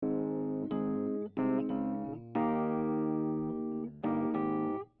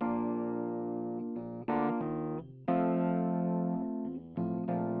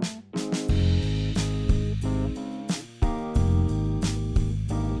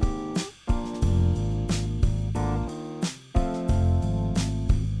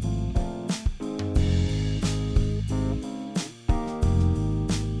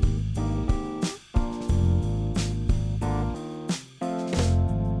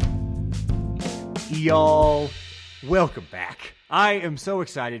Y'all, welcome back. I am so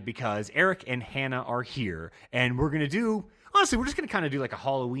excited because Eric and Hannah are here, and we're going to do, honestly, we're just going to kind of do like a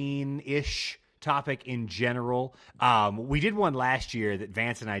Halloween-ish topic in general. We did one last year that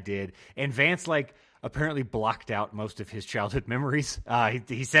Vance and I did, and Vance, apparently blocked out most of his childhood memories.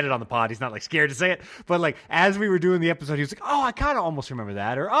 He said it on the pod. He's not scared to say it, but as we were doing the episode, he was like, "Oh, I kind of almost remember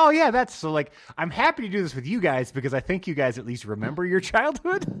that," or "Oh yeah, that's so." I'm happy to do this with you guys because I think you guys at least remember your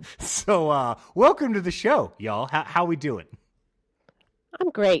childhood. So, welcome to the show, y'all. How we doing? I'm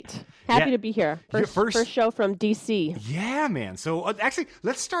great. Happy to be here. First show from DC. Yeah, man. So actually,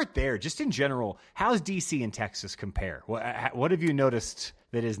 let's start there. Just in general, how's DC and Texas compare? What have you noticed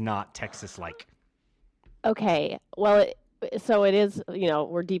that is not Texas-like? Okay, well, so it is,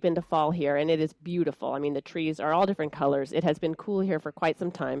 we're deep into fall here, and it is beautiful. I mean, the trees are all different colors. It has been cool here for quite some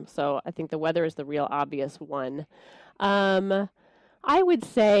time, so I think the weather is the real obvious one. I would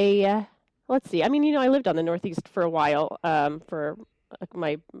say, let's see. I mean, I lived on the Northeast for a while, for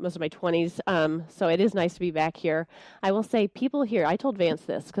most of my 20s, so it is nice to be back here. I will say people here, I told Vance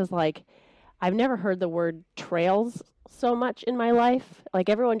this, because, I've never heard the word trails so much in my life.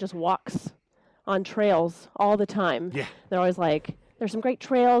 Everyone just walks on trails all the time. Yeah. They're always like, there's some great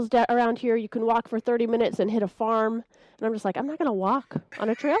trails around here. You can walk for 30 minutes and hit a farm. And I'm just like, I'm not going to walk on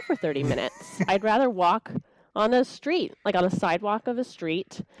a trail for 30 minutes. I'd rather walk on a street, on a sidewalk of a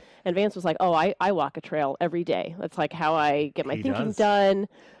street. And Vance was like, oh, I walk a trail every day. That's how I get my thinking done.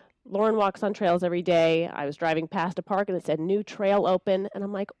 Lauren walks on trails every day. I was driving past a park and it said new trail open. And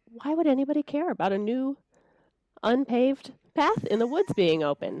I'm like, why would anybody care about a new unpaved path in the woods being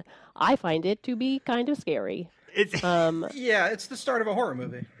open? I find it to be kind of scary. Yeah, it's the start of a horror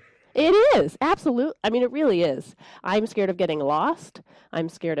movie. It is, absolutely. I mean, it really is. I'm scared of getting lost. I'm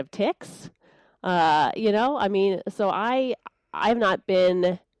scared of ticks. So I've not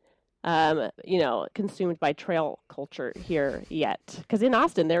been, consumed by trail culture here yet. Because in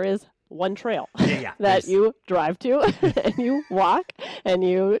Austin, there is one trail that you drive to and you walk and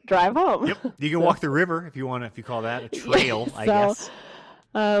you drive home. Yep. You can walk the river if you call that a trail, I guess.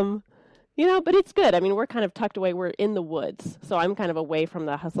 But it's good. I mean, we're kind of tucked away. We're in the woods. So I'm kind of away from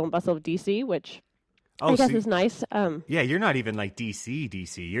the hustle and bustle of DC, which I guess is nice. Yeah, you're not even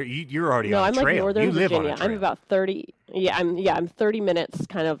DC. You're already on a trail. No, I'm Northern you live Virginia. on a trail. I'm about 30. I'm 30 minutes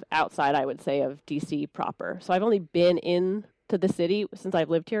kind of outside, I would say, of DC proper. So I've only been in to the city since I've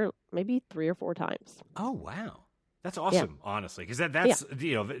lived here maybe 3 or 4 times. Oh, wow. That's awesome, honestly, because that's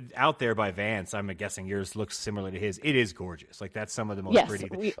out there by Vance. I'm guessing yours looks similar to his. It is gorgeous. That's some of the most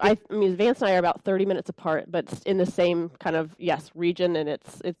pretty. I mean, Vance and I are about 30 minutes apart, but in the same kind of region, and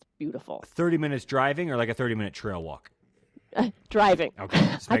it's beautiful. 30 minutes driving, or a 30-minute trail walk? Driving.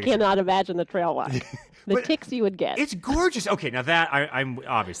 Okay, I cannot imagine the trail walk. The ticks you would get. It's gorgeous. Okay, now that I'm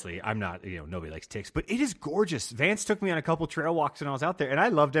not, nobody likes ticks, but it is gorgeous. Vance took me on a couple trail walks when I was out there, and I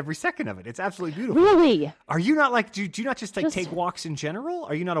loved every second of it. It's absolutely beautiful. Really? Are you not do you not just take walks in general?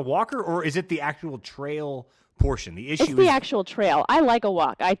 Are you not a walker, or is it the actual trail portion? The issue is the actual trail. I like a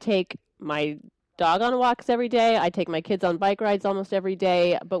walk. I take my dog on walks every day. I take my kids on bike rides almost every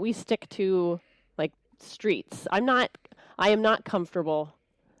day, but we stick to streets. I am not comfortable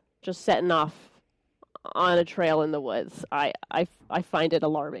just setting off on a trail in the woods. I find it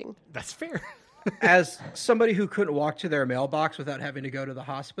alarming. That's fair. As somebody who couldn't walk to their mailbox without having to go to the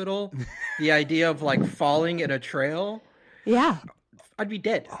hospital, the idea of falling in a trail, I'd be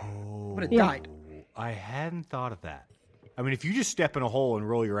dead. I would have died. I hadn't thought of that. I mean, if you just step in a hole and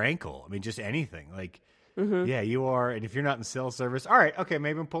roll your ankle, I mean, just anything. Yeah, you are. And if you're not in cell service, all right, okay,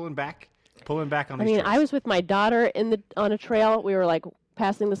 maybe I'm pulling back on these trails. I was with my daughter on a trail. We were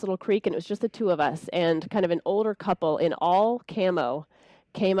passing this little creek, and it was just the two of us, and kind of an older couple in all camo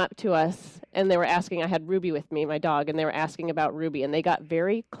came up to us, and they were asking, I had Ruby with me, my dog, and they were asking about Ruby, and they got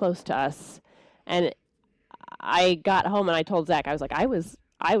very close to us, and I got home, and I told Zach, I was like, I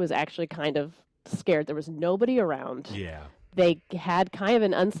was actually kind of scared. There was nobody around. Yeah. They had kind of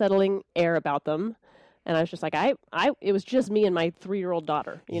an unsettling air about them, and I was just like, it was just me and my 3-year-old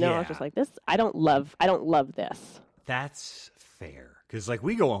daughter, I was just like, I don't love this. That's fair. Because,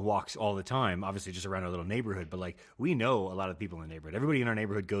 we go on walks all the time, obviously just around our little neighborhood, but, we know a lot of people in the neighborhood. Everybody in our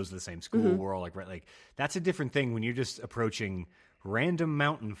neighborhood goes to the same school. Mm-hmm. We're all, that's a different thing when you're just approaching random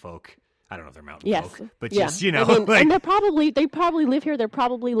mountain folk. I don't know if they're mountain folk, but just, and they probably live here. They're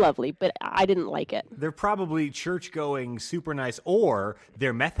probably lovely, but I didn't like it. They're probably church-going, super nice, or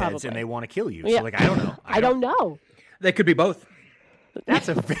they're meth heads and they want to kill you. Yeah. So, I don't know. I don't know. They could be both. That's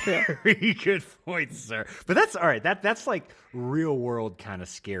a very good point, sir. But that's all right. That's real world kind of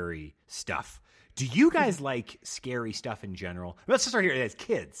scary stuff. Do you guys like scary stuff in general? Let's start here. As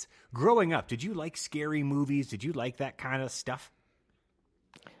kids, growing up, did you like scary movies? Did you like that kind of stuff?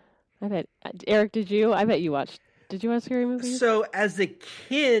 I bet, Eric, did you? I bet you watched. Did you watch scary movies? So as a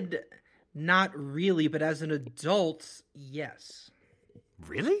kid, not really, but as an adult, yes.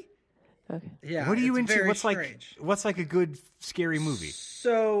 Really? Okay. Yeah. What are you into? What's like a good scary movie?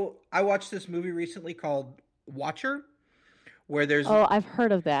 So I watched this movie recently called Watcher, where there's. Oh, I've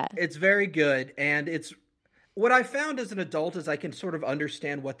heard of that. It's very good, and it's what I found as an adult is I can sort of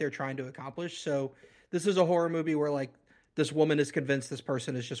understand what they're trying to accomplish. So this is a horror movie where like this woman is convinced this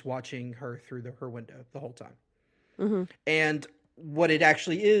person is just watching her through her window the whole time. Mm-hmm. And what it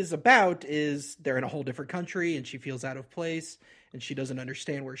actually is about is they're in a whole different country and she feels out of place and she doesn't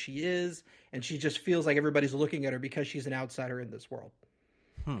understand where she is. And she just feels like everybody's looking at her because she's an outsider in this world.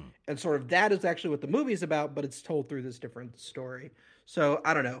 And sort of that is actually what the movie's about, but it's told through this different story. So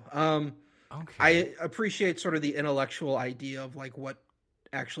I don't know. Okay. I appreciate sort of the intellectual idea of like what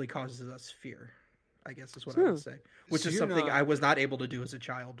actually causes us fear, I guess is what I would say. Which is something I was not able to do as a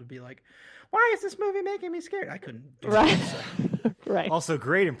child, to be like, why is this movie making me scared? I couldn't do right. it. So. Right. Also,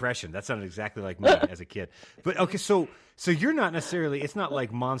 great impression. That sounded exactly like me as a kid. But okay, so you're not necessarily. It's not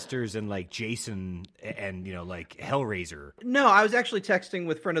like monsters and like Jason and like Hellraiser. No, I was actually texting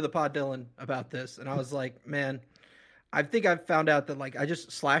with friend of the pod Dylan about this, and I was like, man, I think I've found out that like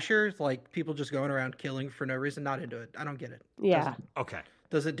slashers, like people just going around killing for no reason, not into it. I don't get it. Yeah.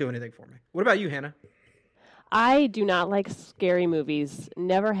 Doesn't do anything for me. What about you, Hannah? I do not like scary movies.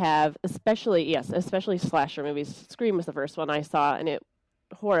 Never have, especially slasher movies. Scream was the first one I saw, and it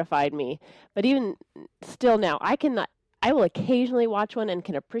horrified me. But even still now, I will occasionally watch one and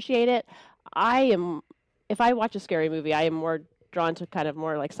can appreciate it. If I watch a scary movie, I am more drawn to kind of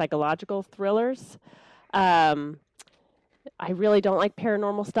more like psychological thrillers. I really don't like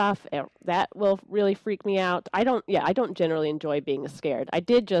paranormal stuff. That will really freak me out. I don't generally enjoy being scared. I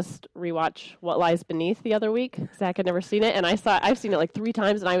did just rewatch What Lies Beneath the other week. Zach had never seen it, and I've seen it like 3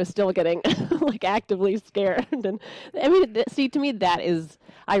 times, and I was still getting like actively scared. And I mean, to me,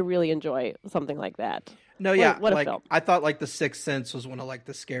 I really enjoy something like that. No, yeah, what like a film. I thought like The Sixth Sense was one of like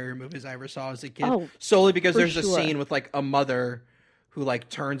the scarier movies I ever saw as a kid. Oh, solely because there's sure. a scene with like a mother who like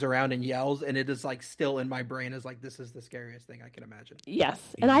turns around and yells, and it is like still in my brain as like this is the scariest thing I can imagine. Yes,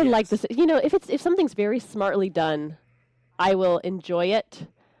 and I like this. If something's very smartly done, I will enjoy it.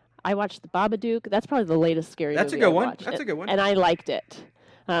 I watched The Babadook. That's probably the latest scary movie. That's a good one. Watched. That's a good one. And I liked it.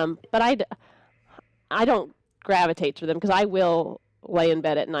 But I don't gravitate to them because I will lay in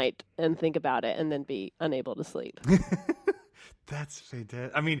bed at night and think about it and then be unable to sleep. That's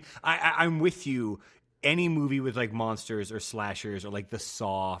fantastic. I mean, I'm with you. Any movie with like monsters or slashers or like the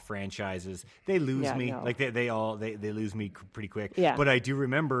Saw franchises, they lose me. No. Like they lose me pretty quick. Yeah. But I do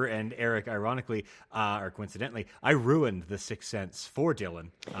remember, and Eric, ironically or coincidentally, I ruined The Sixth Sense for Dylan.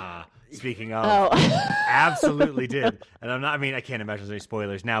 Speaking of, absolutely did. And I can't imagine there's any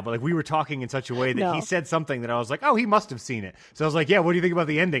spoilers now, but like we were talking in such a way that he said something that I was like, oh, he must have seen it. So I was like, yeah, what do you think about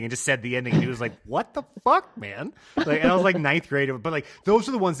the ending? And just said the ending, and he was like, what the fuck, man? Like, and I was like 9th grade, but like those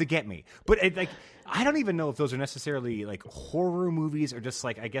are the ones that get me. But I don't even know if those are necessarily like horror movies or just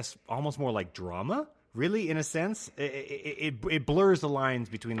like, I guess, almost more like drama, really, in a sense. It blurs the lines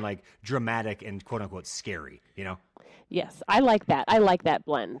between like dramatic and quote unquote scary, Yes, I like that. I like that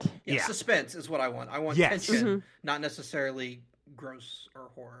blend. Yeah, suspense is what I want. I want tension, not necessarily gross or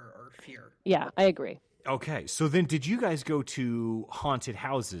horror or fear. Yeah, I agree. Okay, so then did you guys go to haunted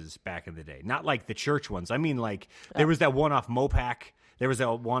houses back in the day? Not like the church ones. I mean, like, there was that one off Mopac. There was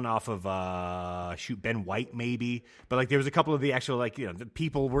that one off of, Ben White, maybe. But, like, there was a couple of the actual, like, the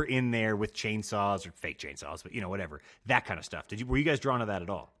people were in there with chainsaws or fake chainsaws, but, whatever. That kind of stuff. Were you guys drawn to that at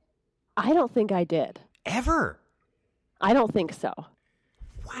all? I don't think I did. Ever? I don't think so.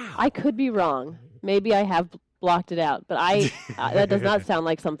 Wow. I could be wrong. Maybe I have blocked it out, but that does not sound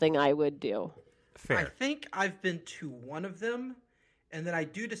like something I would do. Fair. I think I've been to one of them, and then I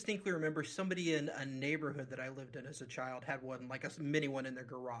do distinctly remember somebody in a neighborhood that I lived in as a child had one, like a mini one in their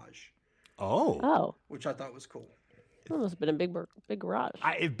garage. Oh. Which I thought was cool. It must have been a big garage.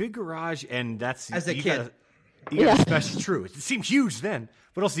 A big garage, and that's... As a kid. You got a special... True. It seemed huge then,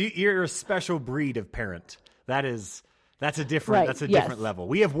 but also you're a special breed of parent. That's a different level.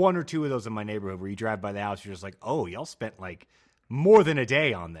 We have 1 or 2 of those in my neighborhood where you drive by the house, you're just like, oh, y'all spent like more than a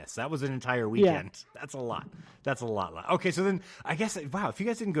day on this. That was an entire weekend. Yeah. That's a lot. Okay, so then I guess, wow, if you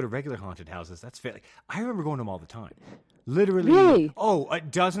guys didn't go to regular haunted houses, that's fair. Like, I remember going to them all the time. Literally. Really?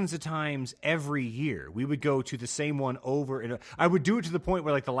 Dozens of times every year. We would go to the same one over and over. I would do it to the point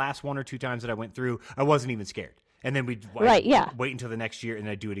where like the last 1 or 2 times that I went through, I wasn't even scared. And then we'd Right, yeah. wait until the next year, and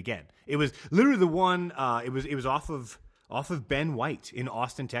I'd do it again. It was literally the one. It was off of Ben White in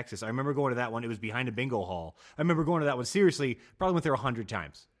Austin, Texas. I remember going to that one. It was behind a bingo hall. I remember going to that one. Seriously, probably went there 100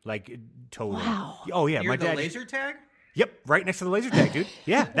 times. Like total. Wow. Oh yeah, Near my the dad. laser tag? Yep, right next to the laser tag, dude.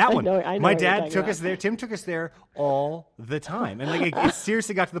 Yeah, that one. I know My what you're dad talking took about. us there. Tim took us there all the time, and like it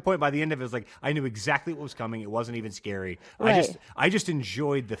seriously got to the point by the end of it, it was like I knew exactly what was coming. It wasn't even scary. Right. I just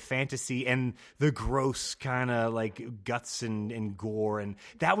enjoyed the fantasy and the gross kind of like guts and gore, and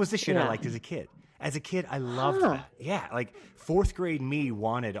that was the shit I Yeah. liked as a kid. As a kid, I loved that. Yeah, like fourth grade me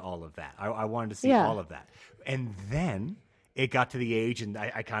wanted all of that. I wanted to see Yeah. all of that, and then. It got to the age, and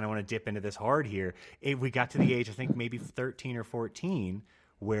I kind of want to dip into this hard here. We got to the age, I think maybe 13 or 14,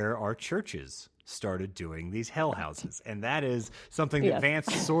 where our churches started doing these hell houses. And that is something that Yes.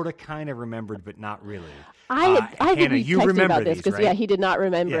 Vance sort of kind of remembered, but not really. I Hannah, think we you texted remember about this these, because right? he did not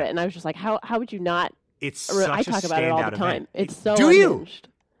remember Yeah. it, and I was just like, how would you not? It's such I a talk about it all standout the time. event. It's so Do you? unhinged.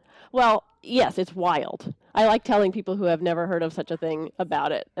 Well, yes, it's wild. I like telling people who have never heard of such a thing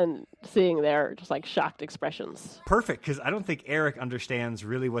about it and seeing their just like shocked expressions. Perfect, because I don't think Eric understands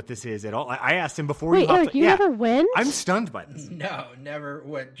really what this is at all. I asked him before Wait, you hopped Eric, you yeah, never went? I'm stunned by this. No, never.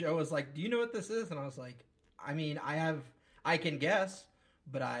 What Joe was like, do you know what this is? And I was like, I mean, I can guess,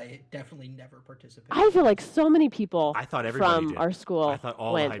 but I definitely never participated. I feel like so many people I thought everybody from did. our school I thought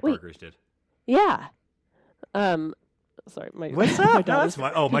all went. the Hyde Wait, Parkers did. yeah. Sorry, my What's my up? dog No, was that's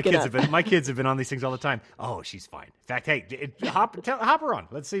fine. Oh, my peeking kids up. have been on these things all the time. Oh, she's fine. In fact, hey, hop her on.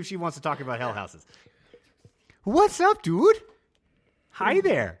 Let's see if she wants to talk about hell houses. What's up, dude? Hi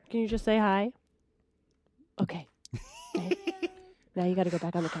there. Can you just say hi? Okay. Okay. Now you got to go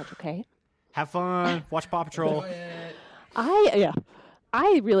back on the couch, okay? Have fun. Watch Paw Patrol.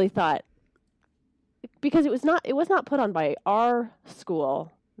 I really thought because it was not put on by our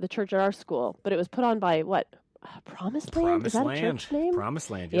school, the church at our school, but it was put on by what? Promised Land? Is that a church name?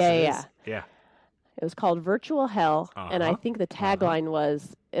 Promised Land. Yeah, Yes, yeah, it is. Yeah. It was called Virtual Hell, and I Uh-huh. think the tagline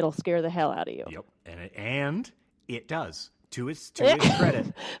was "It'll scare the hell out of you." Yep. And it does. To its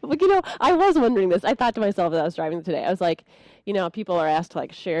credit. But I was wondering this. I thought to myself as I was driving today. I was like, people are asked to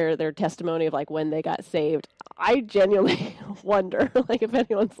like share their testimony of like when they got saved. I genuinely wonder, like, if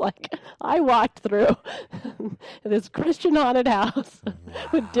anyone's like, I walked through this Christian haunted house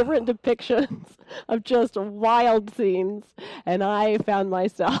with different depictions of just wild scenes, and I found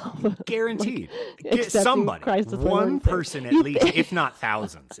myself Guaranteed. accepting Somebody. Christ as my Lord One and Savior. person at least, if not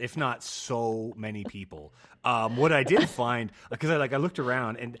thousands, if not so many people. What I did find, because I looked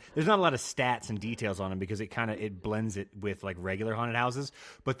around, and there's not a lot of stats and details on them because it blends it with like regular haunted houses,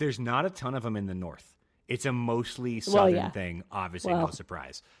 but there's not a ton of them in the north. It's a mostly southern thing. Obviously, no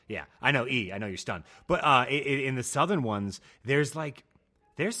surprise. Yeah, I know. I know you're stunned, but in the southern ones, there's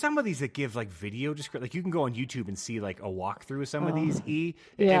some of these that give like video description. Like you can go on YouTube and see like a walkthrough of some of these.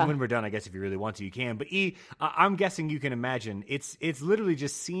 Yeah. And when we're done, I guess if you really want to, you can. But I'm guessing you can imagine it's literally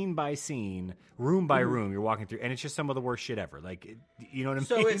just scene by scene, room by room. You're walking through, and it's just some of the worst shit ever. Like you know what I mean?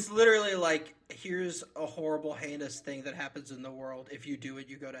 So it's literally like, here's a horrible, heinous thing that happens in the world. If you do it,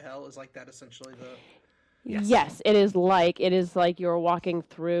 you go to hell. Is like that essentially the? Yes, it is like you're walking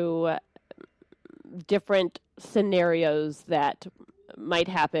through different scenarios that might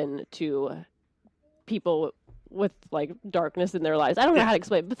happen to people with like darkness in their lives. I don't know how to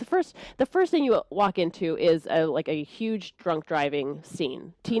explain it, but the first thing you walk into is a huge drunk driving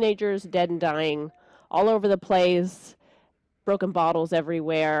scene. Teenagers dead and dying all over the place, broken bottles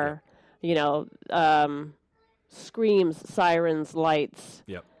everywhere, screams, sirens, lights.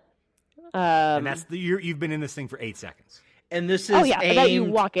 Yep. And that's you've been in this thing for 8 seconds. And this is but that you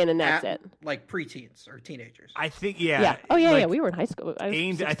aimed walk in and that's at, it. like preteens or teenagers. I think Yeah. Oh yeah. We were in high school. I was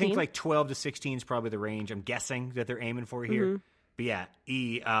Aimed, I think 16. like 12 to 16 is probably the range. I'm guessing that they're aiming for here. But yeah,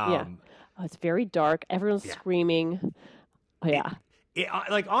 Oh, it's very dark. Everyone's screaming. Oh, yeah.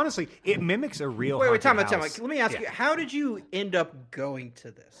 Honestly, it mimics a real. Wait, haunted time out. house. Let me ask you: how did you end up going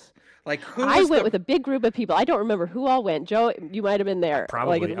to this? Like, who? I was went the... with a big group of people. I don't remember who all went. Joe, you might have been there.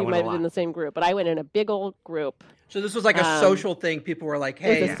 Probably. Like, I you went might a have lot. been in the same group. But I went in a big old group. So this was like a social thing. People were like,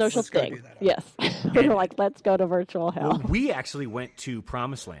 "Hey, It was a social let's go thing. do that." Yes. We were like, let's go to virtual hell. Well, we actually went to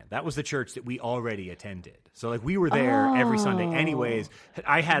Promised Land. That was the church that we already attended. So like we were there every Sunday. Anyways,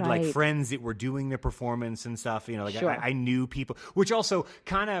 I had like Right. friends that were doing the performance and stuff. Sure. I knew people, which also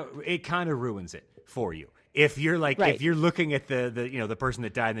kind of ruins it for you. If you're like, Right. if you're looking at the person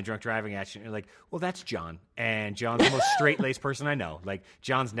that died in the drunk driving accident, you're like, well, that's John, and John's the most straight-laced person I know. Like,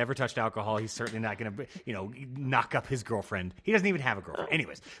 John's never touched alcohol. He's certainly not going to, knock up his girlfriend. He doesn't even have a girlfriend.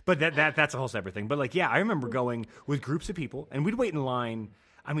 Anyways, but that's a whole separate thing. But like, yeah, I remember going with groups of people, and we'd wait in line.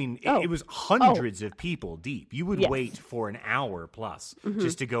 I mean, Oh. it was hundreds of people deep. You would Yes. wait for an hour plus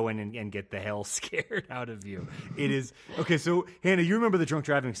just to go in and get the hell scared out of you. It is okay. So, Hannah, you remember the drunk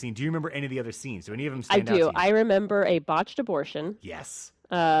driving scene? Do you remember any of the other scenes? Do any of them I stand out to do. you? I remember a botched abortion. Yes.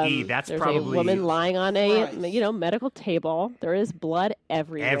 That's There's probably a woman lying on a Christ. medical table. There is blood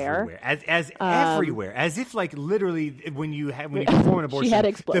everywhere. as everywhere, as if like literally when you perform an abortion, had the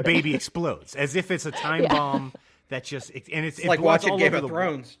exploded. baby explodes, as if it's a time bomb that just and it's It's like blood's watching all Game over of the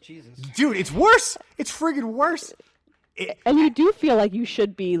Thrones. Jesus. Dude, it's worse. It's friggin' worse. And you do feel like you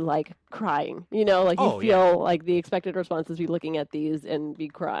should be like crying, like you Oh, feel like the expected response is be looking at these and be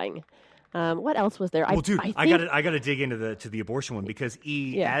crying. What else was there? Well, dude, I I think, gotta dig into the abortion one because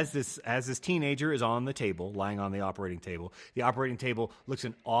Yeah. as this teenager is on the table, lying on the operating table looks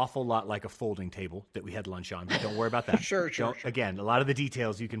an awful lot like a folding table that we had lunch on. But don't worry about that. Sure. Again, a lot of the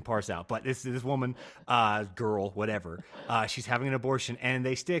details you can parse out. But this woman, girl, whatever, she's having an abortion, and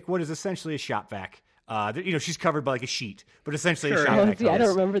they stick what is essentially a shop vac. She's covered by like a sheet, but essentially a Sure. shop Oh, vac. see, I don't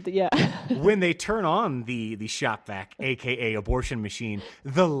hose. remember When they turn on the shop vac, aka abortion machine,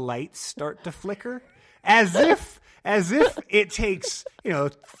 the lights start to flicker, as if it takes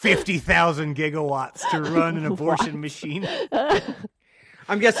 50,000 gigawatts to run an abortion machine.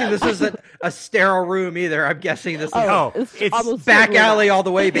 I'm guessing this isn't a sterile room either. I'm guessing this is it's almost back certainly alley not. all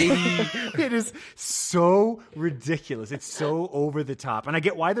the way, baby. It is so ridiculous. It's so over the top. And I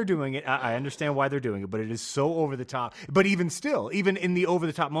get why they're doing it. I understand why they're doing it, but it is so over the top. But even in the over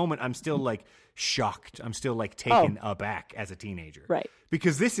the top moment, I'm still like shocked. I'm still like taken aback as a teenager. Right.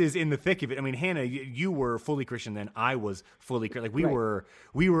 Because this is in the thick of it. I mean, Hannah, you were fully Christian then. I was fully Christian. Like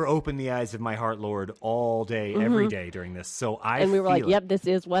we were open the eyes of my heart, Lord, all day, every day during this. So and we were like, feel it. "Yep, this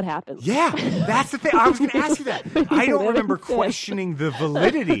is what happens." Yeah, that's the thing. I was going to ask you that. I don't remember understand. questioning the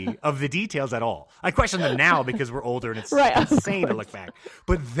validity of the details at all. I question them now because we're older and it's Right, of insane to look back.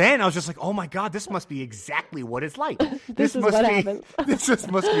 But then I was just like, oh my God, this must be exactly what it's like. This is must what be, happens. This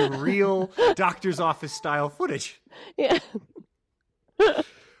just must be real doctor's office style footage. Yeah.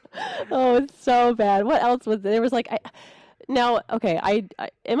 Oh, it's so bad. What else was there? There was like, I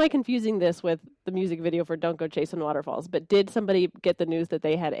am I confusing this with the music video for "Don't Go Chasing Waterfalls"? But did somebody get the news that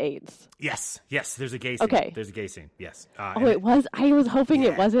they had AIDS? Yes, there's a gay scene. Okay. There's a gay scene, yes. Oh, it was. I was hoping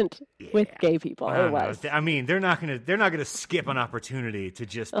it wasn't with gay people. I don't It know. was. I mean, they're not gonna skip an opportunity to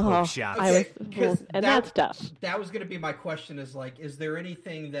just poke shots. I was, because and that's tough. That was going to be my question: is there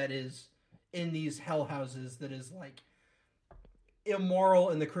anything that is in these hell houses that is like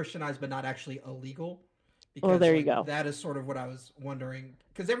immoral in the Christian eyes, but not actually illegal? Because, Well, there you go. That is sort of what I was wondering.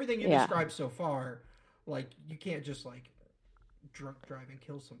 Because everything you Yeah. described so far, like you can't just like drunk drive and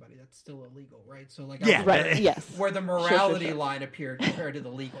kill somebody. That's still illegal, right? So like, I Yeah. was Right. wondering Yes. where the Sure, morality sure. line appeared compared to the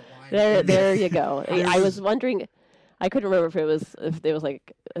legal line. There you go. I was wondering. I couldn't remember if there was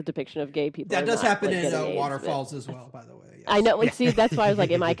like a depiction of gay people. That or does not, happen like, in getting AIDS, but- Waterfalls as well, by the way. Yes. I know. Like, see, that's why I was like,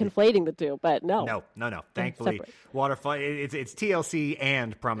 "Am I conflating the two?" But no. No. Thankfully, separate. Waterfall. It's TLC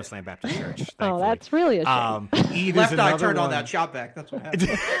and Promised Land Baptist Church. Oh, Thankfully. that's really a shame. There's Left eye another turned on one. that shop back. That's what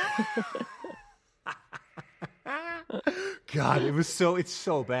happened. God, it's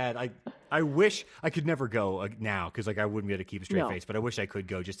so bad. I wish I could never go now because like I wouldn't be able to keep a straight No. face. But I wish I could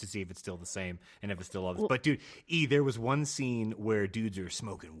go just to see if it's still the same and if it's still all this. But dude, there was one scene where dudes are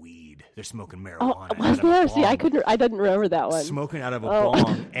smoking weed. They're smoking marijuana. Oh, out was of a there? See, I bong. didn't remember that one. Smoking out of a Oh.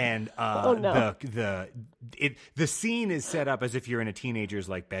 bong, and no. the scene is set up as if you're in a teenager's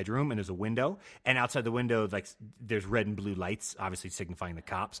like bedroom, and there's a window, and outside the window like there's red and blue lights, obviously signifying the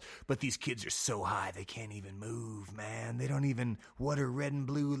cops. But these kids are so high they can't even move, man. They don't even. What are red and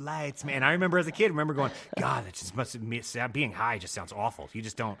blue lights, man? I remember as a kid, going, God, that just must being high just sounds awful. You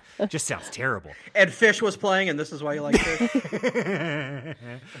just don't. Just sounds terrible. And Fish was playing, and this is why you like Fish.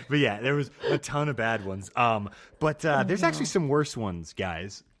 But yeah, there was a ton of bad ones. But there's actually some worse ones,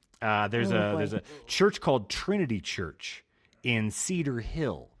 guys. There's a church called Trinity Church in Cedar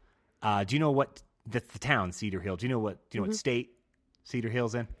Hill. Do you know what? That's the town, Cedar Hill. Do you know what state Cedar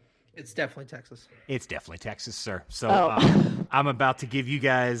Hill's in? It's definitely Texas. It's definitely Texas, sir. So Oh. I'm about to give you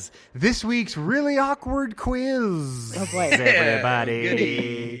guys this week's really awkward quiz. Oh, boy.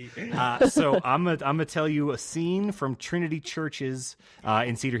 Everybody. So I'm gonna tell you a scene from Trinity Church's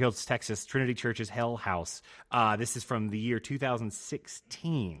in Cedar Hills, Texas. Trinity Church's Hell House. This is from the year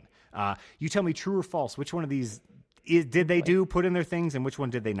 2016. You tell me true or false. Which one of these did they put in their things, and which one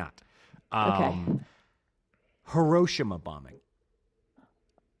did they not? Okay. Hiroshima bombing.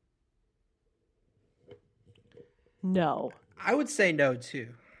 No. I would say no too.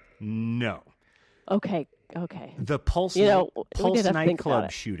 No. Okay. The Pulse we Pulse did have to think about nightclub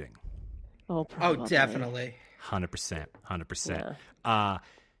it. shooting. Oh, Oh, probably. definitely. 100%. 100%. Yeah.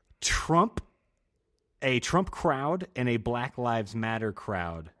 A Trump crowd and a Black Lives Matter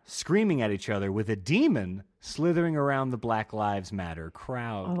crowd screaming at each other with a demon slithering around the Black Lives Matter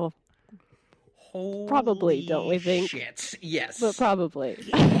crowd. Oh, Holy probably, don't we think? Shit. Yes. but probably.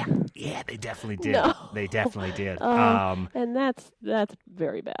 Yeah, they definitely did. No. They definitely did. And that's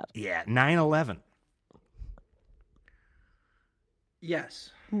very bad. Yeah, 9/11. Yes.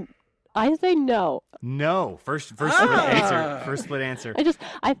 I say no. No. First split answer. First split answer.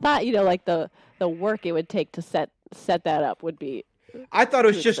 I thought, like the work it would take to set that up would be. I thought it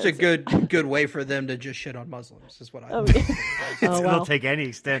was just a good way for them to just shit on Muslims, is what I Oh, thought. oh, It'll well. take any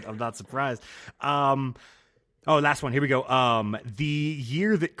extent. I'm not surprised. Last one. Here we go. The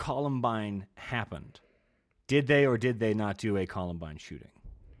year that Columbine happened, did they or did they not do a Columbine shooting?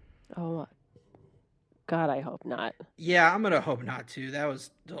 Oh, God, I hope not. Yeah, I'm going to hope not to. That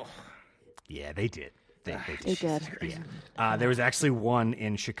was... Ugh. Yeah, they did. They They did. Yeah. There was actually one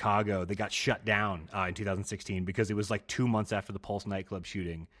in Chicago that got shut down in 2016 because it was like 2 months after the Pulse nightclub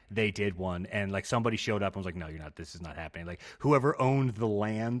shooting. They did one, and like somebody showed up and was like, "No, you're not. This is not happening." Like whoever owned the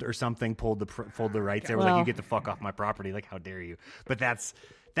land or something pulled the rights. They were like, Well. "You get the fuck off my property!" Like, how dare you? But that's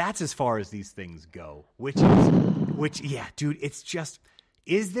as far as these things go. Which yeah, dude, it's just.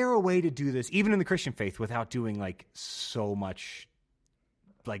 Is there a way to do this, even in the Christian faith, without doing like so much?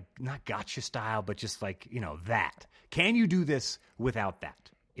 Like not gotcha style, but just like, that. Can you do this without that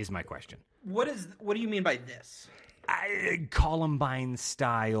is my question. What do you mean by this? Columbine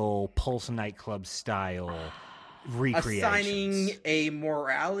style, Pulse nightclub style recreations. Assigning a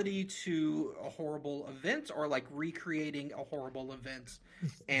morality to a horrible event, or like recreating a horrible event?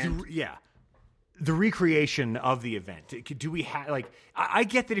 And The recreation of the event. Do we have I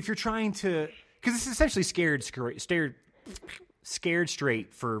get that if you're trying to, because it's essentially scared straight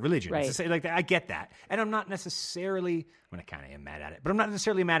for religion. Right. It's like I get that. And I'm not necessarily, I kind of am mad at it, but I'm not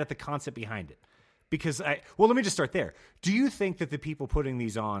necessarily mad at the concept behind it. Because let me just start there. Do you think that the people putting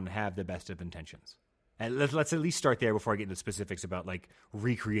these on have the best of intentions? And let's at least start there before I get into specifics about like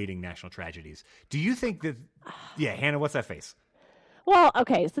recreating national tragedies. Do you think that, Hannah, what's that face? Well,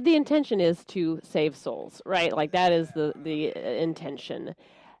 okay, so the intention is to save souls, right? Like that is the intention.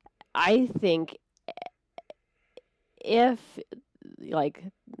 I think if like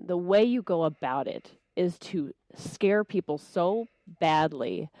the way you go about it is to scare people so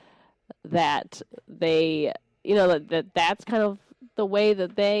badly that they, that's kind of the way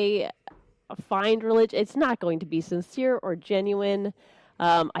that they find religion. It's not going to be sincere or genuine.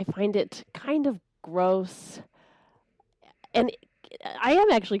 I find it kind of gross. And I am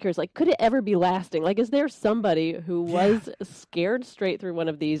actually curious, like, could it ever be lasting? Like, is there somebody who was scared straight through one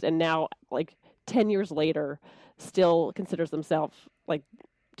of these and now, like, 10 years later still considers themselves, like,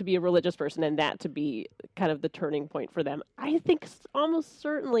 to be a religious person and that to be kind of the turning point for them? I think almost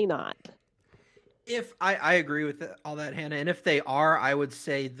certainly not. if I agree with all that, Hannah, and if they are, I would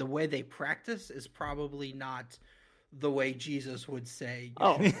say the way they practice is probably not the way Jesus would say.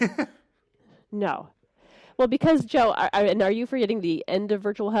 Oh, no. Well, because, Joe, and are you forgetting the end of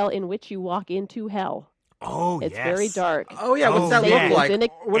Virtual Hell in which you walk into hell? Oh, It's yes. very dark. Oh yeah, what's that yeah. look like? Satan is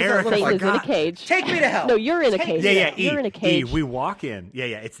What does that look Satan like? is in a cage. Take me to hell. No, you're in a cage. Yeah. You're in a cage. We walk in. Yeah.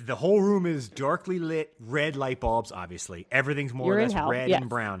 It's the whole room is darkly lit, red light bulbs. Obviously, everything's more You're or in less hell, red yes. and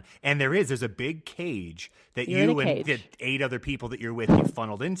brown. And there's a big cage that You're in you a and cage. the 8 other people that you're with get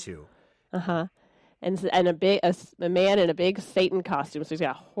funneled into. And a man in a big Satan costume, so he's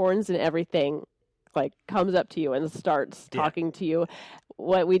got horns and everything, like comes up to you and starts talking to you.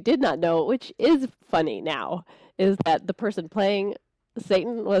 What we did not know, which is funny now, is that the person playing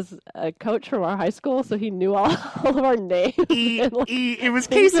Satan was a coach from our high school, so he knew all of our names. and, like, It was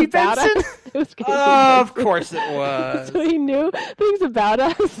things Casey about Benson. us. It was Casey Of Benson. course it was. So he knew things about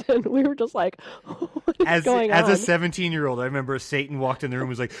us, and we were just like, what is going on? As a 17-year-old, I remember Satan walked in the room and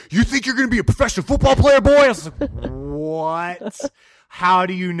was like, "You think you're going to be a professional football player, boy?" I was like, "What? How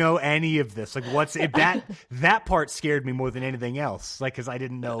do you know any of this? Like, what's it, that part scared me more than anything else. Like, because I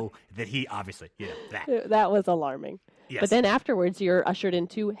didn't know that he obviously, that. That was alarming. Yes. But then afterwards, you're ushered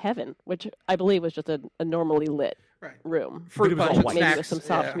into heaven, which I believe was just a normally lit Right. room. Fruit it was punch all and white. Maybe snacks. with some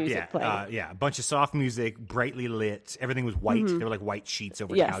soft yeah. music playing. A bunch of soft music, brightly lit. Everything was white. There were like white sheets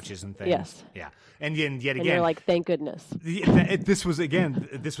over Yes. couches and things. Yes. Yeah. And then yet And again, you're like, thank goodness. this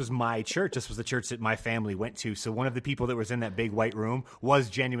was my church. This was the church that my family went to. So one of the people that was in that big white room was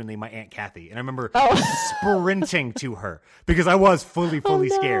genuinely my Aunt Kathy. And I remember sprinting to her because I was fully Oh, no.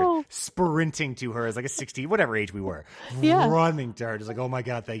 scared. Sprinting to her as like a 16, whatever age we were. Yeah. Running to her. Just like, oh my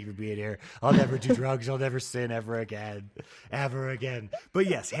God, thank you for being here. I'll never do drugs. I'll never sin ever again. again, ever again. But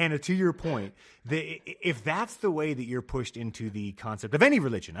yes, Hannah, to your point, if that's the way that you're pushed into the concept of any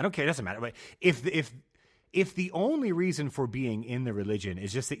religion, I don't care, it doesn't matter. But if the only reason for being in the religion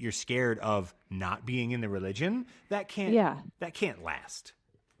is just that you're scared of not being in the religion, that can't last.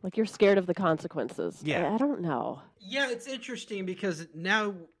 Like you're scared of the consequences. Yeah. I don't know. Yeah, it's interesting because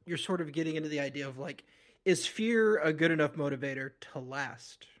now you're sort of getting into the idea of like, is fear a good enough motivator to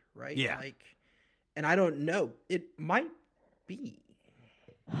last, right? Yeah. Like, and I don't know. It might be.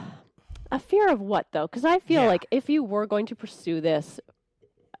 A fear of what, though? Because I feel Yeah. like if you were going to pursue this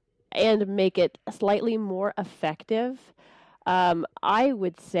and make it slightly more effective, I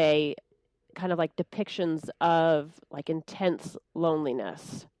would say kind of like depictions of like intense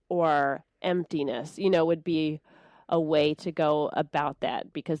loneliness or emptiness, would be a way to go about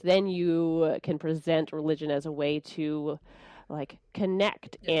that, because then you can present religion as a way to like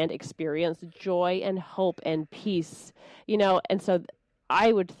connect and experience joy and hope and peace, and so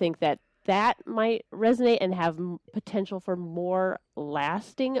I would think that might resonate and have potential for more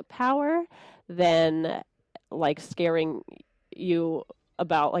lasting power than like scaring you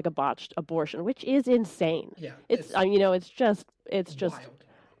about like a botched abortion, which is insane. Yeah, it's it's just wild.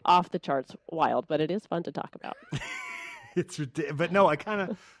 off the charts wild, but it is fun to talk about. It's ridiculous. But no, I kind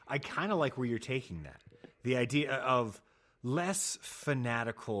of like where you're taking that. The idea of less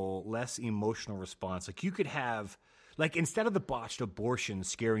fanatical, less emotional response. Like you could have, like instead of the botched abortion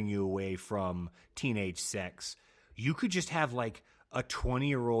scaring you away from teenage sex, you could just have like a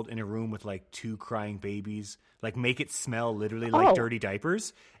 20-year-old in a room with like 2 crying babies, like make it smell literally like dirty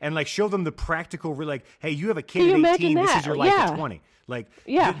diapers, and like show them the practical, like, hey, you have a kid at 18, this is your life at 20. Like,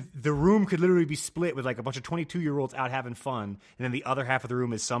 the room could literally be split with like a bunch of 22-year-olds out having fun, and then the other half of the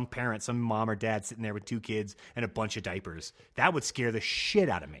room is some parent, some mom or dad sitting there with 2 kids and a bunch of diapers. That would scare the shit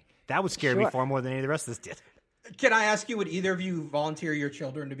out of me. That would scare me far more than any of the rest of this did. Can I ask you, would either of you volunteer your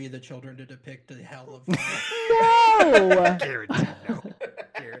children to be the children to depict the hell of No! Guaranteed, no.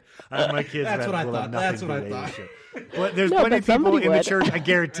 My kids That's what I will have thought. nothing That's to what do I with thought. shit. But there's No, plenty but of people somebody in the would. church. I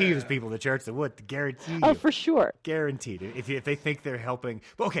guarantee there's people in the church that would. Guarantee you. Oh, for sure. Guaranteed. If they think they're helping.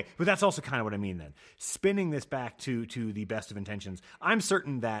 But that's also kind of what I mean then. Spinning this back to the best of intentions, I'm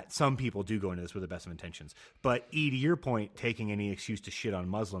certain that some people do go into this with the best of intentions. But to your point, taking any excuse to shit on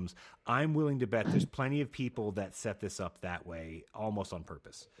Muslims, I'm willing to bet there's plenty of people that set this up that way almost on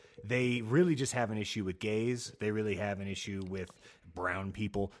purpose. They really just have an issue with gays. They really have an issue with brown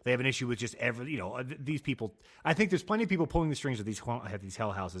people. They have an issue with just these people. I think there's plenty of people pulling the strings of these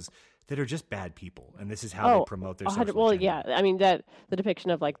hell houses that are just bad people, and this is how they promote their social well, agenda. yeah. I mean, that the depiction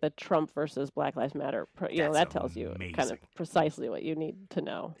of like the Trump versus Black Lives Matter, that tells you kind of amazing. precisely what you need to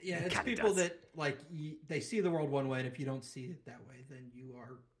know. Yeah, it's kinda people does. that like they see the world one way, and if you don't see it that way, then you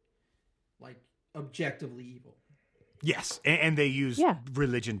are like objectively evil. Yes, and they use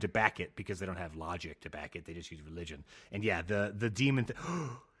religion to back it because they don't have logic to back it. They just use religion. And yeah, the demon,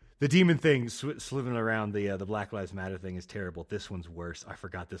 the demon thing slithering around the Black Lives Matter thing is terrible. This one's worse. I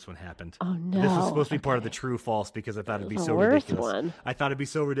forgot this one happened. Oh no! This was supposed to be part of the true false because I thought it'd be so worst ridiculous. One. I thought it'd be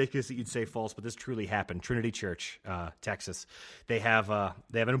so ridiculous that you'd say false, but this truly happened. Trinity Church, Texas. They have an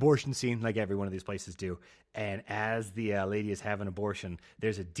abortion scene like every one of these places do. And as the lady is having an abortion,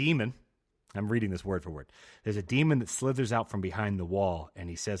 there's a demon. I'm reading this word for word. There's a demon that slithers out from behind the wall, and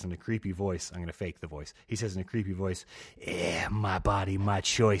he says in a creepy voice, I'm going to fake the voice. He says in a creepy voice, my body, my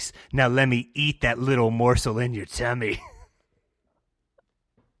choice. Now let me eat that little morsel in your tummy.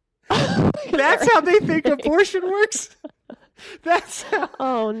 That's how they think abortion works? That's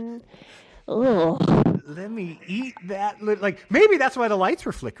how... Let me eat that. Like, maybe that's why the lights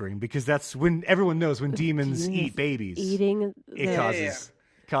were flickering, because that's when everyone knows when demons eat babies. Eating It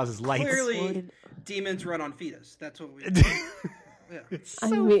causes lights. Clearly, demons run on fetus. That's what we. It's I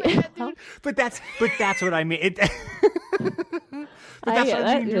so mean, bad, dude. But that's what I mean.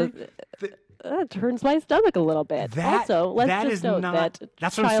 That turns my stomach a little bit. Also, let's just note that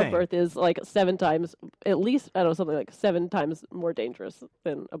childbirth is like 7 times, at least, I don't know, something like 7 times more dangerous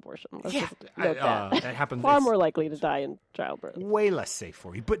than abortion. Let's just note that. That happens. Far more likely to die in childbirth. Way less safe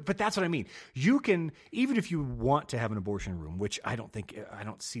for you. But that's what I mean. You can, even if you want to have an abortion room, which I don't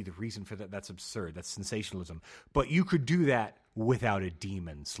see the reason for that. That's absurd. That's sensationalism. But you could do that without a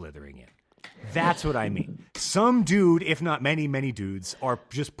demon slithering in. That's what I mean. Some dude, if not many, many dudes, are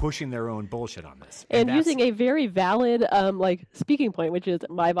just pushing their own bullshit on this. And using a very valid speaking point, which is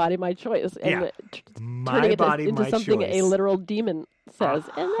my body, my choice. And turning it into something a literal demon says.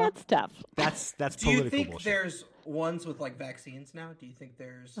 And that's tough. That's Do you political think bullshit. there's ones with like vaccines now? Do you think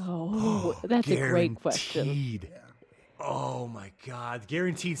there's... That's a great question. Guaranteed. Oh my God!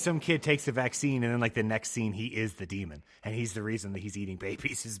 Guaranteed, some kid takes the vaccine, and then like the next scene, he is the demon, and he's the reason that he's eating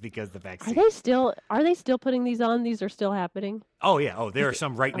babies is because of the vaccine. Are they still putting these on? These are still happening? Oh yeah. Oh, there are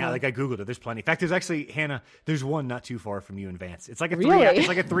some right now. Like I googled it. There's plenty. In fact, there's actually Hannah. There's one not too far from you in Vance. It's like a Really? it's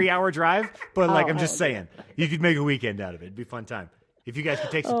like a 3-hour drive. But like I'm just Oh, saying, you could make a weekend out of it. It'd be a fun time. If you guys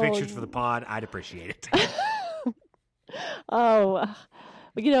could take some pictures for the pod, I'd appreciate it. Oh,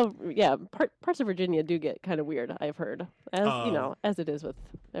 but yeah, parts of Virginia do get kind of weird, I've heard, as it is with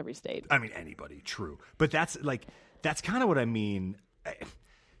every state. I mean, anybody, true. But that's kind of what I mean.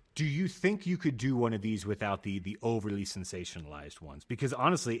 Do you think you could do one of these without the overly sensationalized ones? Because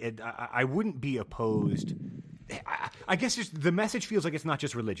honestly, I wouldn't be opposed. I guess just the message feels like it's not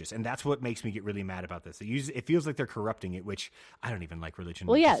just religious, and that's what makes me get really mad about this. It feels like they're corrupting it, which I don't even like religion.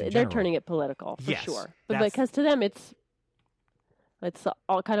 Well, yeah, just in they're general. turning it political for Yes, sure, but that's- because to them it's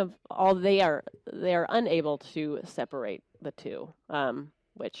all kind of all they are unable to separate the two,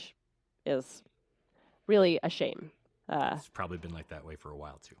 which is really a shame. It's probably been like that way for a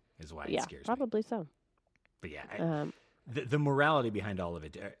while too. Is why it Yeah, scares me. probably so. But yeah, the morality behind all of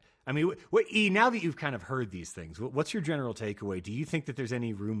it. I mean, now that you've kind of heard these things, what's your general takeaway? Do you think that there's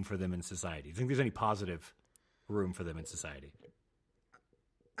any room for them in society? Do you think there's any positive room for them in society?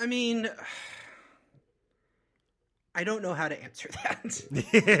 I mean, I don't know how to answer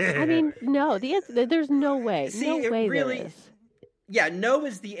that. I mean, no, there's no way. See, no it way really- there is. Yeah, no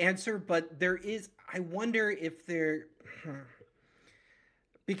is the answer, but there is. I wonder if there.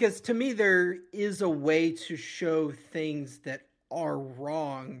 Because to me, there is a way to show things that are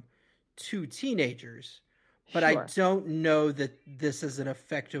wrong to teenagers, but I Sure. don't know that this is an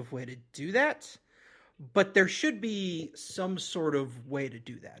effective way to do that. But there should be some sort of way to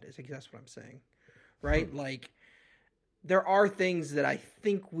do that. I think that's what I'm saying, right? Like, there are things that I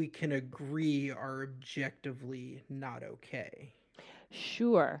think we can agree are objectively not okay.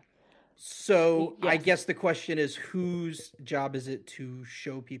 Sure. So I Yes. guess the question is, whose job is it to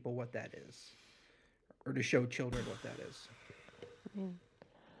show people what that is, or to show children what that is?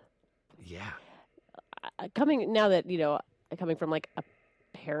 Yeah. Coming from like a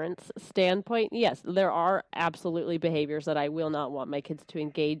parent's standpoint, yes, there are absolutely behaviors that I will not want my kids to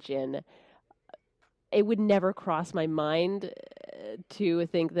engage in. It would never cross my mind to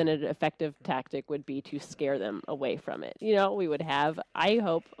think that an effective tactic would be to scare them away from it. We would have, I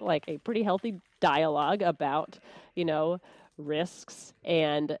hope, like a pretty healthy dialogue about, risks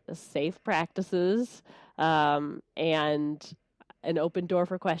and safe practices, and an open door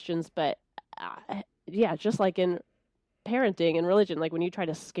for questions. But yeah, just like in parenting and religion, like when you try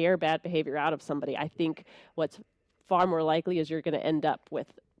to scare bad behavior out of somebody, I think what's far more likely is you're going to end up with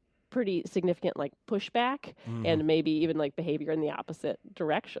pretty significant like pushback and maybe even like behavior in the opposite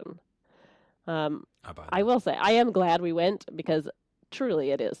direction. I will say I am glad we went because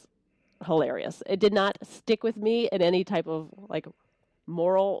truly it is hilarious. It did not stick with me in any type of like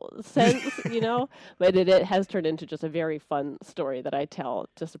moral sense, but it has turned into just a very fun story that I tell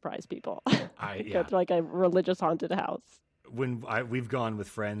to surprise people. Go to like a religious haunted house. When we've gone with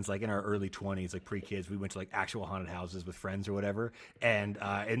friends, like in our early 20s, like pre-kids, we went to like actual haunted houses with friends or whatever. And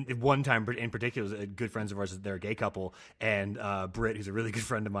one time in particular, good friends of ours, they're a gay couple. And Britt, who's a really good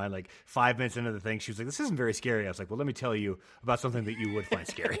friend of mine, like 5 minutes into the thing, she was like, "This isn't very scary." I was like, "Well, let me tell you about something that you would find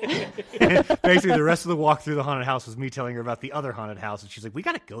scary." Basically, the rest of the walk through the haunted house was me telling her about the other haunted house. And she's like, "We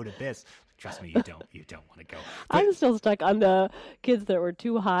got to go to this." Trust me, you don't want to go. But I'm still stuck on the kids that were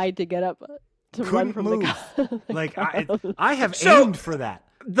too high to get up to run couldn't from move. the Like I have So- aimed for that.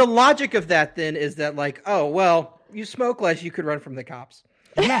 The logic of that then is that, like, oh, well, you smoke less, you could run from the cops.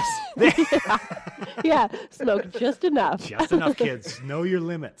 Yes. Yeah, smoke just enough. Just enough, kids. Know your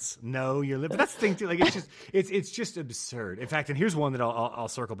limits. Know your limits. That's the thing too. Like it's just absurd. In fact, and here's one that I'll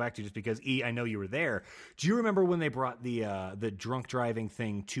circle back to just because I know you were there. Do you remember when they brought the drunk driving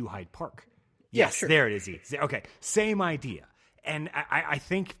thing to Hyde Park? Yeah, Yes, sure. there it is. Okay, same idea. And I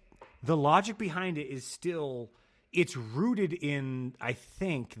think the logic behind it is still it's rooted in I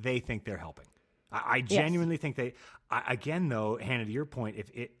think they think they're helping. I genuinely think they. Again, though, Hannah, to your point,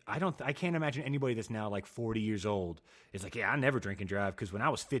 I can't imagine anybody that's now like 40 years old is like, yeah, I never drink and drive because when I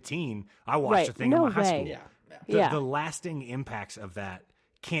was 15, I watched Right. a thing No in my high way. school. Yeah. Yeah. The lasting impacts of that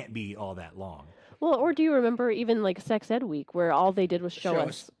can't be all that long. Well, or do you remember even like Sex Ed Week, where all they did was show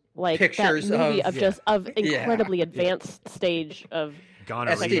us like pictures that movie of- of incredibly advanced stage of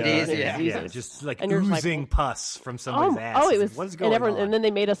Gonorrhea, STDs, yeah, diseases. just like And you're just like, oozing pus from somebody's ass. it It's was like, what is and going everyone, on? and then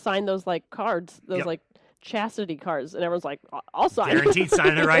they made us sign those like cards, those Yep. like chastity cards, and everyone's like, I'll sign. Guaranteed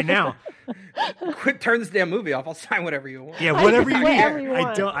signing it right now. Quick, turn this damn movie off. I'll sign whatever you want. Yeah, whatever you Whatever need. you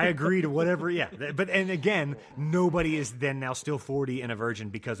want. I agree to whatever. Yeah, and again, nobody is then now still 40 and a virgin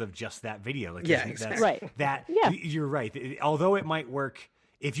because of just that video. Like, Yeah, that's- exactly. Right. That Yeah. you're right. Although it might work.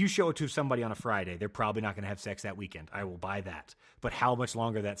 If you show it to somebody on a Friday, they're probably not going to have sex that weekend. I will buy that. But how much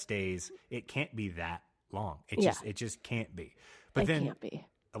longer that stays, it can't be that long. It just can't be. But It then, can't be.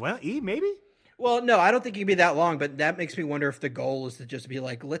 well, maybe. Well, no, I don't think it can be that long, but that makes me wonder if the goal is to just be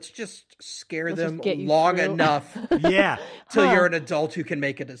like, let's just scare Let's them just get you long through. enough Yeah. till Huh. you're an adult who can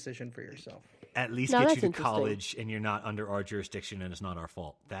make a decision for yourself. At least No, get that's you to interesting. college and you're not under our jurisdiction and it's not our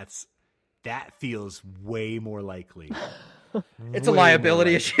fault. That feels way more likely. It's a Way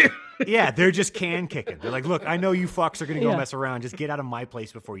liability more issue. Yeah, they're just can kicking. They're like, look, I know you fucks are going to go Yeah. mess around. Just get out of my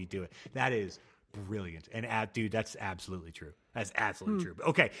place before you do it. That is brilliant. And dude, that's absolutely true. That's absolutely true.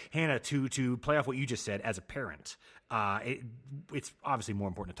 Okay, Hannah, to play off what you just said, as a parent, it's obviously more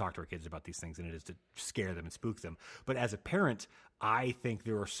important to talk to our kids about these things than it is to scare them and spook them. But as a parent, I think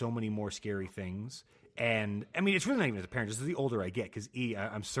there are so many more scary things. And I mean, it's really not even as a parent. Just the older I get, because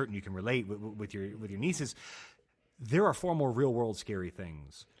I'm certain you can relate with your nieces. There are far more real world scary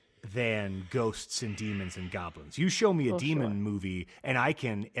things than ghosts and demons and goblins. You show me a demon movie and I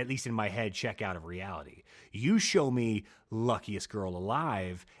can, at least in my head, check out of reality. You show me Luckiest Girl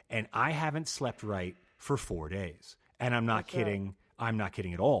Alive and I haven't slept right for 4 days. And I'm not kidding. I'm not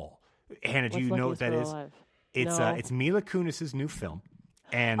kidding at all. Hannah, do What's you know what Luckiest that Girl is? Alive? It's No. it's Mila Kunis's new film.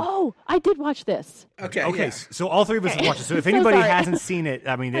 And Oh, I did watch this. Okay. okay, yeah. so all three of us have watched it. So if So anybody sorry. hasn't seen it,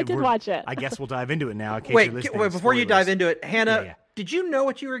 I mean, I did watch it. I guess we'll dive into it now. In case Wait, you're listening, wait, before you spoilers. dive into it, Hannah, Yeah. did you know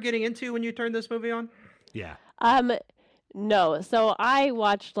what you were getting into when you turned this movie on? Yeah. No. So I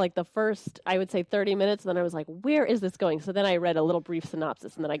watched like the first, I would say 30 minutes, and then I was like, where is this going? So then I read a little brief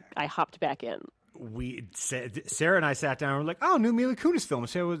synopsis, and then I hopped back in. Sarah and I sat down and we're like, oh, new Mila Kunis film.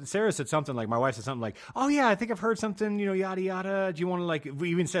 Sarah said something like, my wife said something like, oh yeah, I think I've heard something, yada yada. Do you want to like,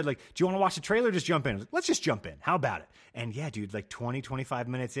 we even said like, do you want to watch the trailer? Just jump in. I was like, let's just jump in. How about it? And yeah, dude, like 20, 25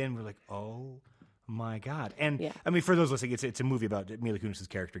 minutes in, we're like, oh my God. And Yeah. I mean, for those listening, it's a movie about Mila Kunis's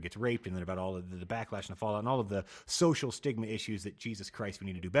character gets raped and then about all of the backlash and the fallout and all of the social stigma issues that, Jesus Christ, we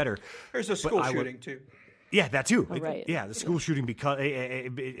need to do better. There's a school I would- shooting too. Yeah, that too. right. Yeah, the school shooting, because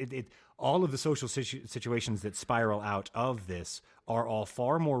all of the social situations that spiral out of this are all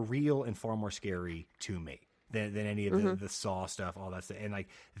far more real and far more scary to me than any of the Saw stuff, all that stuff. And like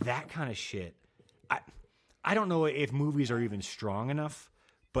that kind of shit, I don't know if movies are even strong enough,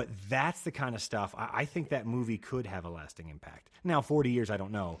 but that's the kind of stuff I think that movie could have a lasting impact. Now, 40 years, I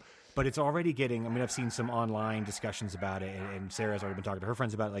don't know. But it's already getting, I mean, I've seen some online discussions about it, and Sarah's already been talking to her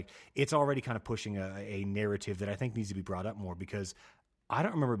friends about it. Like, it's already kind of pushing a narrative that I think needs to be brought up more, because I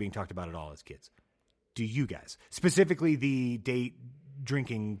don't remember being talked about at all as kids. Do you guys? Specifically the date,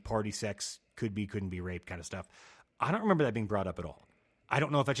 drinking, party, sex, could be, couldn't be, rape kind of stuff. I don't remember that being brought up at all. I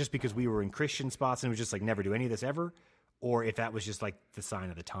don't know if that's just because we were in Christian spots and it was just like, never do any of this ever, or if that was just like the sign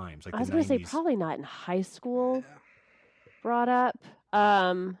of the times. Like I was the going to say 90s. probably not in high school brought up.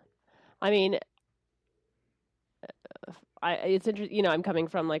 I mean, it's interesting, I'm coming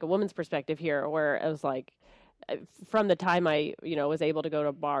from like a woman's perspective here, where I was like, from the time I, was able to go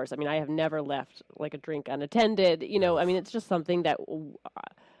to bars, I mean, I have never left like a drink unattended, I mean, it's just something that,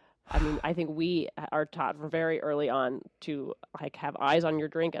 I think we are taught from very early on to like have eyes on your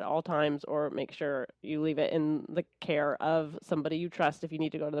drink at all times, or make sure you leave it in the care of somebody you trust if you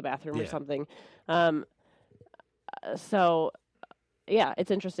need to go to the bathroom or Yeah. something. So yeah,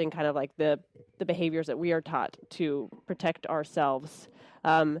 it's interesting kind of like the behaviors that we are taught to protect ourselves.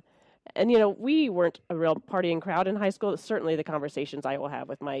 And, we weren't a real partying crowd in high school. Certainly the conversations I will have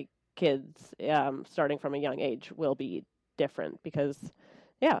with my kids starting from a young age will be different, because,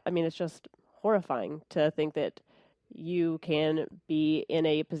 yeah, I mean, it's just horrifying to think that you can be in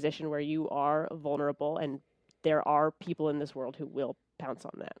a position where you are vulnerable, and there are people in this world who will pounce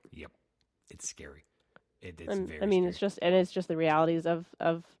on that. Yep. It's scary. It's And, very I mean, scary. it's just the realities of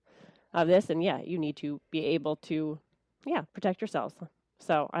this, and yeah, you need to be able to, protect yourselves.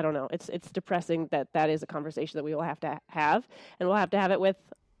 So I don't know. It's depressing that is a conversation that we will have to have, and we'll have to have it with,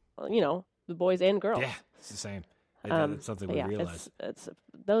 the boys and girls. Yeah, it's the same. It's something But we yeah, realize. it's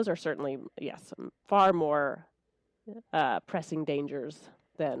those are certainly far more pressing dangers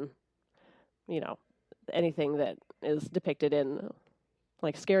than anything that is depicted in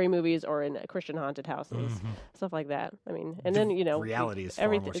like scary movies or in Christian haunted houses, stuff like that. I mean, and then reality is far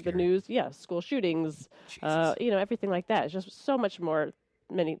more everything, the scary. news, school shootings, Jesus. everything like that. It's just so much more,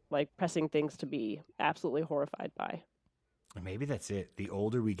 many like pressing things to be absolutely horrified by. Maybe that's it. The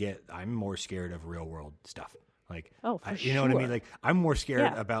older we get, I'm more scared of real world stuff. Like, Oh, for you know what I mean? sure. Like, I'm more scared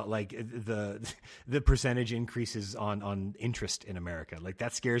Yeah. about like the percentage increases on interest in America. Like,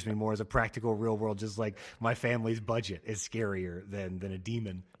 that scares me more as a practical, real world. Just like my family's budget is scarier than a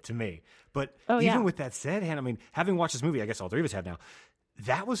demon to me. But even yeah. with that said, Hannah, I mean, having watched this movie, I guess all three of us have now.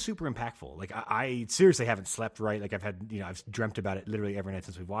 That was super impactful. Like, I seriously haven't slept right. Like, I've dreamt about it literally every night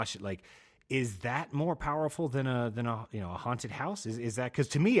since we've watched it. Like, is that more powerful than a a haunted house? Is that, because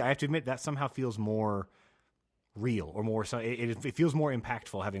to me, I have to admit that somehow feels more real or more. So it feels more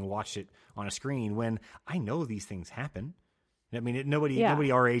impactful having watched it on a screen when I know these things happen. I mean,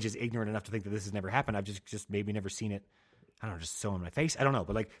 nobody our age is ignorant enough to think that this has never happened. I've just maybe never seen it. I don't know, just so in my face. I don't know,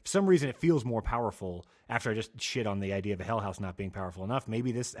 but like for some reason it feels more powerful after I just shit on the idea of a Hell House not being powerful enough.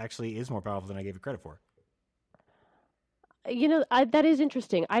 Maybe this actually is more powerful than I gave it credit for. That is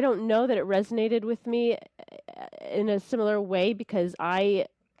interesting. I don't know that it resonated with me in a similar way because I,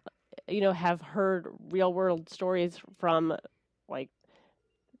 have heard real world stories from like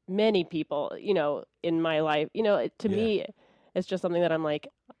many people, in my life. To me, it's just something that I'm like,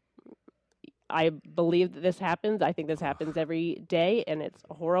 I believe that this happens. I think this happens every day and it's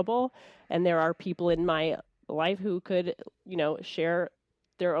horrible. And there are people in my life who could, share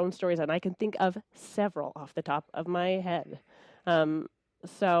their own stories. And I can think of several off the top of my head.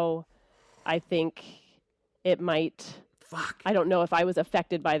 So I think it might, I don't know if I was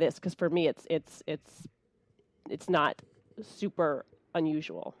affected by this because for me, it's not super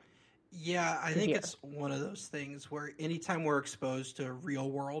unusual. Yeah, I think it's one of those things where anytime we're exposed to real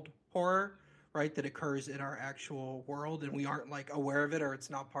world horror, right, that occurs in our actual world and we aren't like aware of it or it's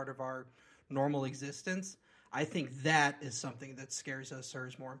not part of our normal existence, I think that is something that scares us or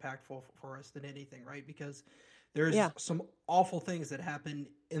is more impactful for us than anything, right? Because there's some awful things that happen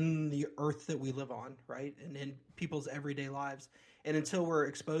in the earth that we live on, right? And in people's everyday lives. And until we're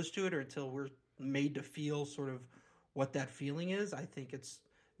exposed to it or until we're made to feel sort of what that feeling is, I think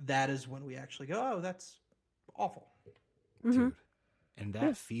that is when we actually go, oh, that's awful. Dude. And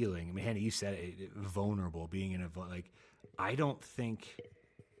that feeling, I mean, Hannah, you said it, vulnerable, being in like, I don't think,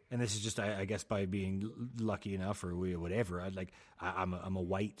 and this is just, I guess, by being lucky enough or whatever, I'm a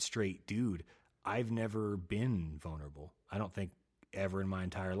white, straight dude. I've never been vulnerable. I don't think ever in my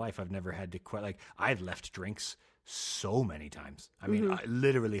entire life I've never had to quit. Like, I've left drinks so many times. I mean,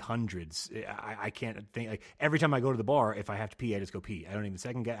 literally hundreds. I can't think, like, every time I go to the bar, if I have to pee, I just go pee. I don't even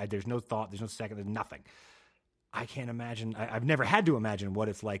second guess. There's no thought. There's no second. There's nothing. I can't imagine. I've never had to imagine what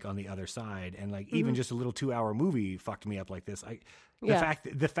it's like on the other side. And like even just a little 2-hour movie fucked me up like this.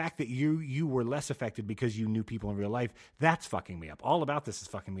 The fact that you were less affected because you knew people in real life, that's fucking me up. All about this is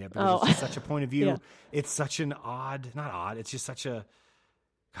fucking me up because it's just such a point of view. It's such an not odd. It's just such a,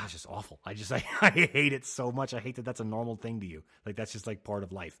 gosh, it's awful. I hate it so much. I hate that that's a normal thing to you. Like that's just like part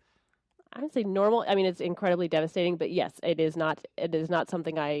of life. I would say normal. I mean, it's incredibly devastating, but yes, it is not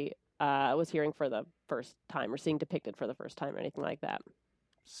something I was hearing for the first time or seeing depicted for the first time or anything like that.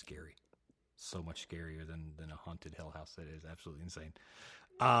 Scary. So much scarier than a haunted Hell House. That is absolutely insane.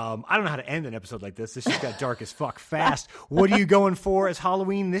 I don't know how to end an episode like this. This just got dark as fuck fast. What are you going for as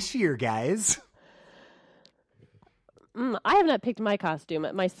Halloween this year, guys? I have not picked my costume.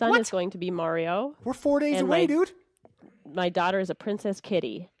 My son is going to be Mario. We're 4 days away, dude. My daughter is a Princess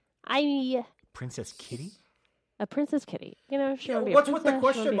Kitty. Princess Kitty? A Princess Kitty. She want to be What's a with the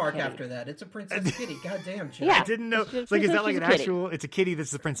question mark kitty. after that? It's a Princess Kitty. Goddamn, Jim. Yeah. I didn't know. She's Like, is that like she's an a kitty. actual? It's a kitty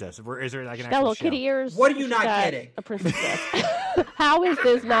that's the princess. Or is there like an She's got actual little shell? kitty ears. What are you She's not got getting? A princess. How is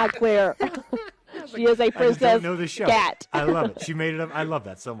this not clear? She is a I just princess don't know the show. cat. I love it. She made it up. I love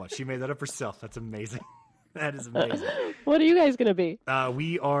that so much. She made that up herself. That's amazing. That is amazing. What are you guys going to be?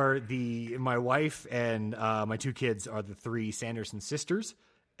 We are my wife and my 2 kids are the 3 Sanderson sisters.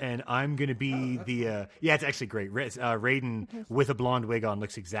 And I'm going to be it's actually great. Raiden with a blonde wig on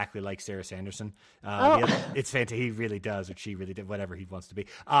looks exactly like Sarah Sanderson. It's fantastic. He really does, or she really did, whatever he wants to be.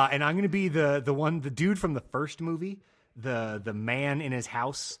 And I'm going to be the dude from the first movie, the man in his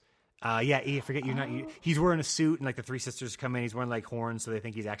house. I forget he's wearing a suit and like the 3 sisters come in. He's wearing like horns, so they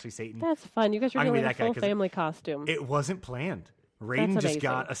think he's actually Satan. That's fun. You guys are I'm gonna doing be a that guy full 'cause family costume. It wasn't planned. Raiden just amazing.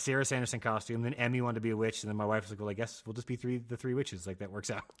 got a Sarah Sanderson costume, then Emmy wanted to be a witch, and then my wife was like, well, I guess we'll just be the three witches. Like, that works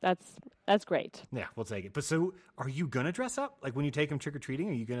out. That's great. Yeah, we'll take it. But so, are you going to dress up? Like, when you take them trick-or-treating,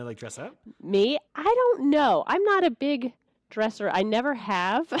 are you going to, like, dress up? Me? I don't know. I'm not a big dresser. I never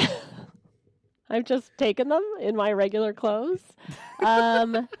have. I've just taken them in my regular clothes.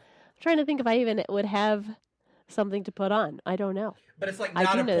 I'm trying to think if I even would have something to put on. I don't know. But it's like I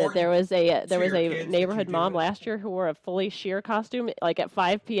not do know that important. there was your a kids neighborhood that you mom do it. last year who wore a fully sheer costume, like at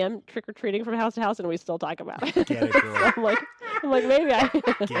 5 p.m. trick or treating from house to house, and we still talk about it. Get it, girl. I'm like maybe I.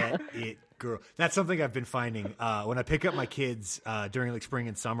 Get it, girl. That's something I've been finding when I pick up my kids during like spring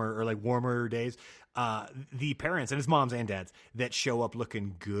and summer or like warmer days. The parents, and it's moms and dads, that show up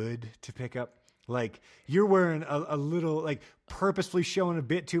looking good to pick up. Like you're wearing a little, like purposefully showing a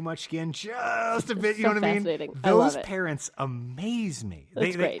bit too much skin, just a bit. You know what I mean? I love Those it. parents amaze me. That's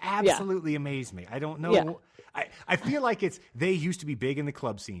They great. absolutely amaze me. I don't know. Yeah. I feel like they used to be big in the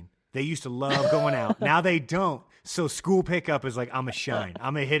club scene. They used to love going out. Now they don't. So school pickup is like, I'm a shine.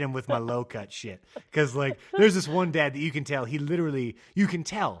 I'm going to hit him with my low cut shit. Because like, there's this one dad that you can tell, you can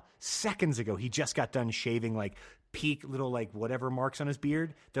tell seconds ago, he just got done shaving like peak little like whatever marks on his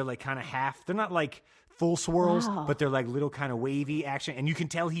beard. They're like kind of half, they're not like full swirls, but they're like little kind of wavy action. And you can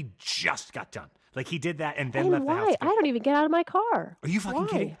tell he just got done. Like he did that and then And left the why? house. I don't even get out of my car. Are you fucking Why?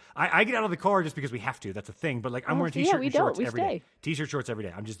 kidding? I get out of the car just because we have to. That's a thing. But like I'm Oh, wearing so yeah, t-shirt we and don't. shorts We every day. stay. T-shirt, shorts every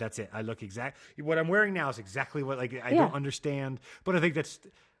day. That's it. I look what I'm wearing now is exactly what like I Yeah. don't understand. But I think that's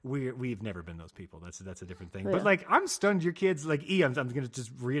we've never been those people. That's a different thing. Yeah. But like I'm stunned. Your kids like I'm going to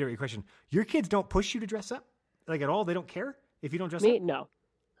just reiterate your question. Your kids don't push you to dress up like at all. They don't care if you don't dress Me? up. No.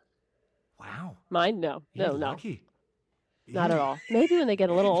 Wow. Mine? No. You're No, no. lucky. Not at all. Maybe when they get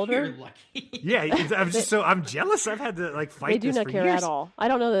a little older, You're lucky. Yeah, I'm jealous. I've had to like fight they do this not for care years. at all. I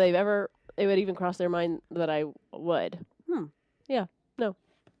don't know that it would even cross their mind that I would. Yeah. No.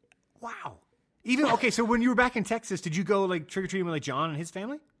 Wow. Even okay, so when you were back in Texas, did you go like trick or treating with like John and his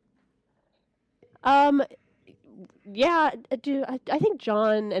family? Yeah. I think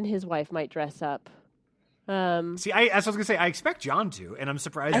John and his wife might dress up. See, as I was gonna say, I expect John to, and I'm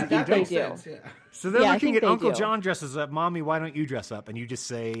surprised that That you makes don't. sense. Yeah. So they're Yeah, I looking think at they Uncle do. John dresses up. Mommy, why don't you dress up? And you just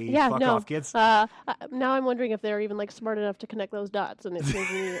say, Yeah, "Fuck no. off, kids." Now I'm wondering if they're even like smart enough to connect those dots, and it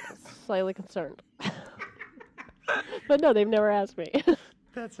makes me slightly concerned. But no, they've never asked me.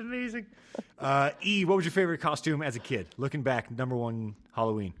 That's amazing. E, what was your favorite costume as a kid? Looking back, number one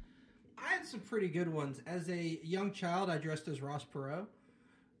Halloween. I had some pretty good ones. As a young child, I dressed as Ross Perot.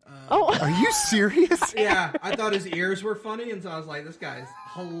 Oh, Are you serious? Yeah, I thought his ears were funny, and so I was like, this guy's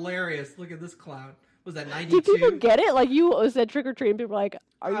hilarious. Look at this clown. Was that 92? do people get it? Like you said trick or treat, and people are like,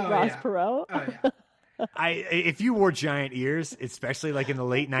 "Are you Oh, Ross yeah. Perot?" Oh, yeah. If you wore giant ears, especially like in the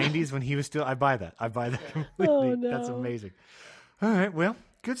late '90s when he was still, I buy that completely. Oh, That's no. amazing. All right, well,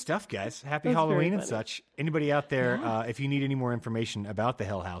 good stuff, guys. Happy That's Halloween very and funny. such. Anybody out there, if you need any more information about the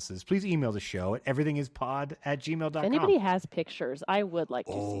Hell Houses, please email the show at everythingispod@gmail.com. If anybody has pictures, I would like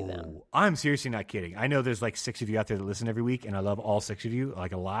to see them. Oh, I'm seriously not kidding. I know there's like 6 of you out there that listen every week, and I love all 6 of you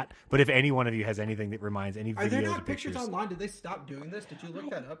like a lot. But if any one of you has anything that reminds any Are there videos or not pictures pictures, online? Did they stop doing this? Did you look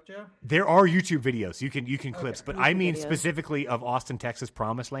that up, Joe? there are YouTube videos. You can clips, but I mean videos. specifically of Austin, Texas,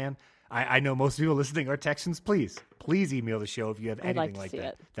 Promised Land. I know most people listening are Texans. Please email the show if you have I'd like anything to like see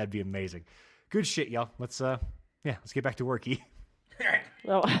that. it. That'd be amazing. Good shit, y'all. Let's get back to work. E.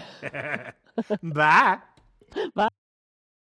 Oh. Bye. Bye.